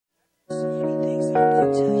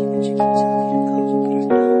tell you, but you keep telling me to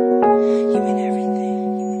go. But I know you mean everything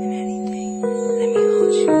and anything. Let me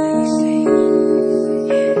hold you, let me say,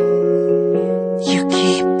 yeah. You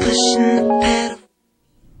keep pushing the pedal.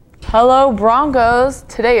 Hello Broncos!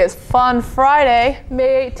 Today is Fun Friday,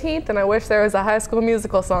 May 18th, and I wish there was a High School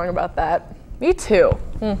Musical song about that. Me too.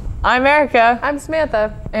 I'm Erica. I'm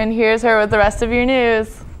Samantha. And here's her with the rest of your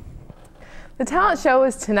news. The talent show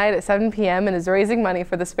is tonight at 7 p.m. and is raising money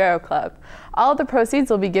for the Sparrow Club. All of the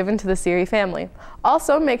proceeds will be given to the Siri family.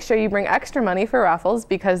 Also, make sure you bring extra money for raffles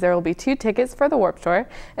because there will be 2 tickets for the Warped Tour,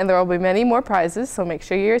 and there will be many more prizes, so make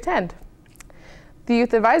sure you attend. The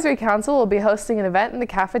Youth Advisory Council will be hosting an event in the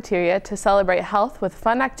cafeteria to celebrate health with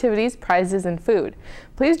fun activities, prizes, and food.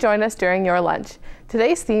 Please join us during your lunch.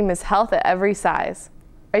 Today's theme is health at every size.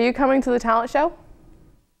 Are you coming to the talent show?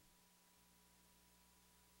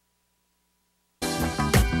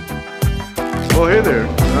 Oh, hey there.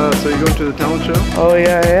 So you going to the talent show? Oh,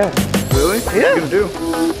 yeah. Really? Yeah. What are you going to do?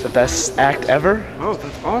 The best act ever. Oh,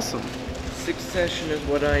 that's awesome. Succession is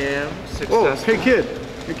what I am. Oh, Successful. hey kid.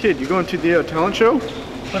 Hey kid, you going to the talent show?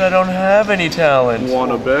 But I don't have any talent.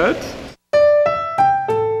 Wanna bet?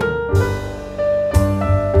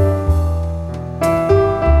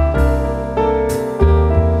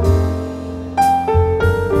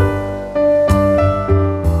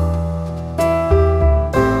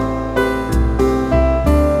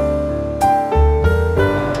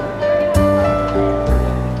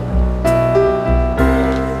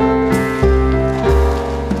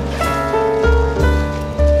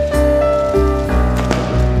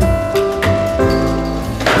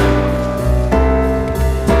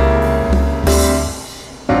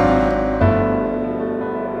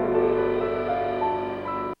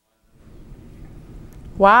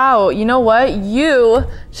 Wow, you know what? You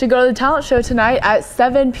should go to the talent show tonight at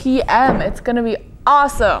 7 p.m. It's gonna be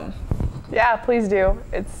awesome. Yeah, please do.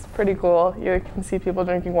 It's pretty cool. You can see people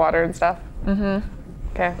drinking water and stuff.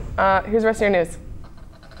 Okay, here's the rest of your news.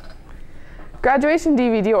 Graduation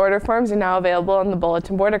DVD order forms are now available on the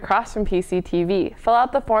bulletin board across from PCTV. Fill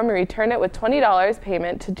out the form and return it with $20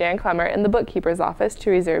 payment to Jan Clemmer in the bookkeeper's office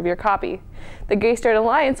to reserve your copy. The Gay Straight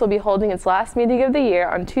Alliance will be holding its last meeting of the year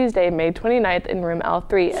on Tuesday, May 29th in room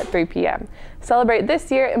L3 at 3 p.m. Celebrate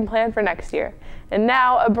this year and plan for next year. And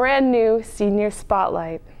now, a brand new Senior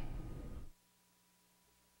Spotlight.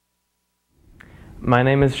 My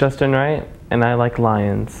name is Justin Wright, and I like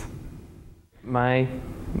lions. My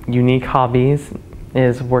unique hobbies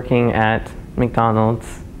is working at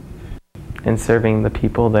McDonald's and serving the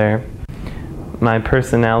people there. My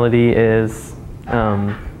personality is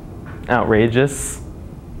outrageous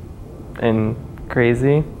and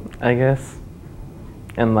crazy, I guess,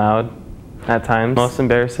 and loud at times. Most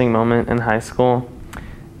embarrassing moment in high school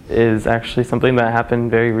is actually something that happened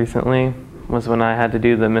very recently, was when I had to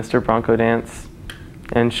do the Mr. Bronco dance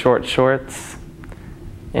in short shorts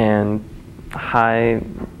and high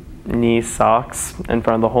knee socks in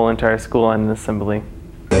front of the whole entire school and an assembly.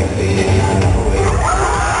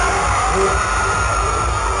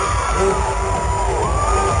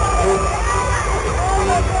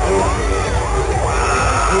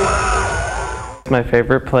 My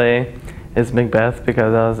favorite play is Macbeth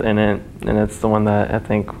because I was in it, and it's the one that I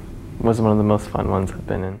think was one of the most fun ones I've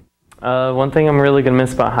been in. One thing I'm really gonna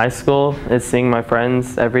miss about high school is seeing my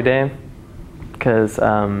friends every day, because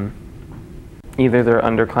either they're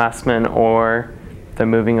underclassmen or they're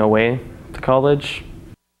moving away to college.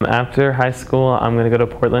 After high school, I'm going to go to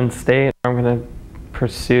Portland State. I'm going to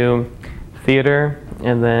pursue theater,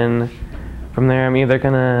 and then from there I'm either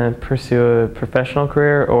going to pursue a professional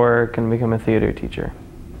career or going to become a theater teacher.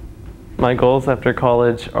 My goals after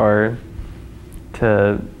college are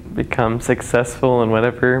to become successful in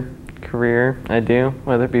whatever career I do,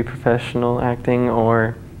 whether it be professional acting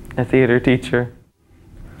or a theater teacher.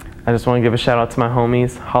 I just want to give a shout out to my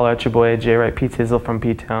homies. Holler at your boy, J. Wright P. Tizzle from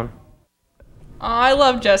P-Town. Oh, I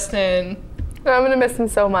love Justin. I'm gonna miss him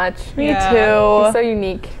so much. Me too. He's so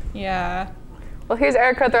unique. Yeah. Well, here's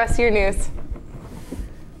Erica with the rest of your news.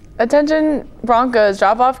 Attention Broncos,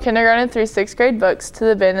 drop off kindergarten through 6th grade books to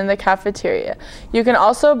the bin in the cafeteria. You can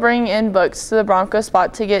also bring in books to the Bronco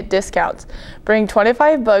spot to get discounts. Bring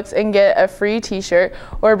 25 books and get a free t-shirt,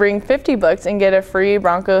 or bring 50 books and get a free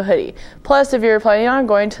Bronco hoodie. Plus, if you're planning on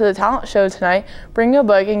going to the talent show tonight, bring a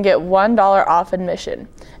book and get $1 off admission.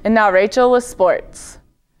 And now Rachel with sports.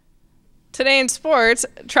 Today in sports,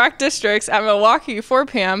 track districts at Milwaukee 4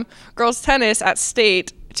 p.m., girls tennis at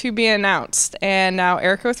State to be announced. And now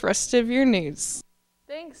Erica with the rest of your news.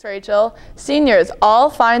 Thanks, Rachel. Seniors, all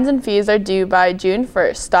fines and fees are due by June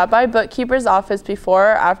 1st. Stop by bookkeeper's office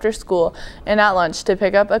before or after school and at lunch to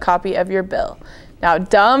pick up a copy of your bill. Now,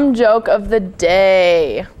 dumb joke of the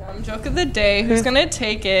day. Dumb joke of the day. Who's gonna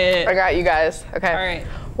take it? I got you guys. Okay. All right.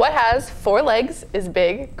 What has 4 legs, is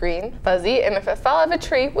big, green, fuzzy, and if it fell out of a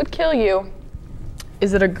tree, would kill you?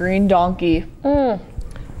 Is it a green donkey?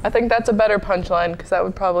 I think that's a better punchline because that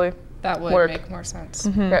would probably That would work. make more sense.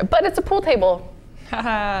 Right, but it's a pool table.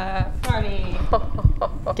 Haha, funny.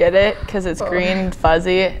 Get it? Because it's green and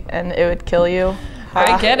fuzzy and it would kill you.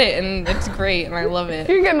 I get it, and it's great, and I love it.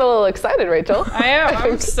 You're getting a little excited, Rachel. I am.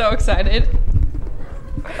 I'm so excited.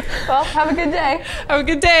 Well, have a good day. Have a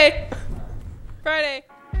good day. Friday.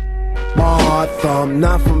 My heart thumb,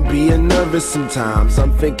 not from being nervous sometimes.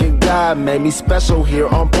 I'm thinking God made me special here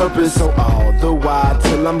on purpose. So all the while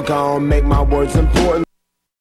till I'm gone, make my words important.